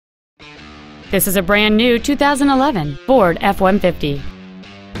This is a brand new 2011 Ford F-150.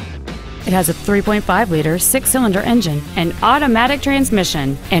 It has a 3.5-liter six-cylinder engine, an automatic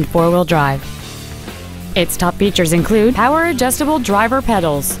transmission, and four-wheel drive. Its top features include power-adjustable driver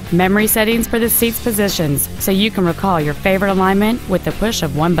pedals, memory settings for the seat's positions so you can recall your favorite alignment with the push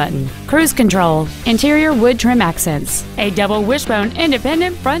of one button, cruise control, interior wood trim accents, a double wishbone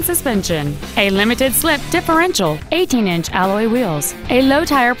independent front suspension, a limited slip differential, 18-inch alloy wheels, a low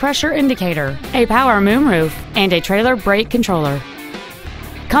tire pressure indicator, a power moonroof, and a trailer brake controller.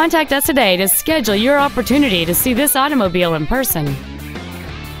 Contact us today to schedule your opportunity to see this automobile in person.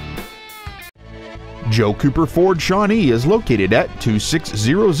 Joe Cooper Ford Shawnee is located at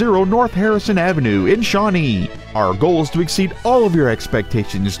 2600 North Harrison Avenue in Shawnee. Our goal is to exceed all of your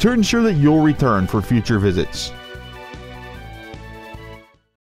expectations to ensure that you'll return for future visits.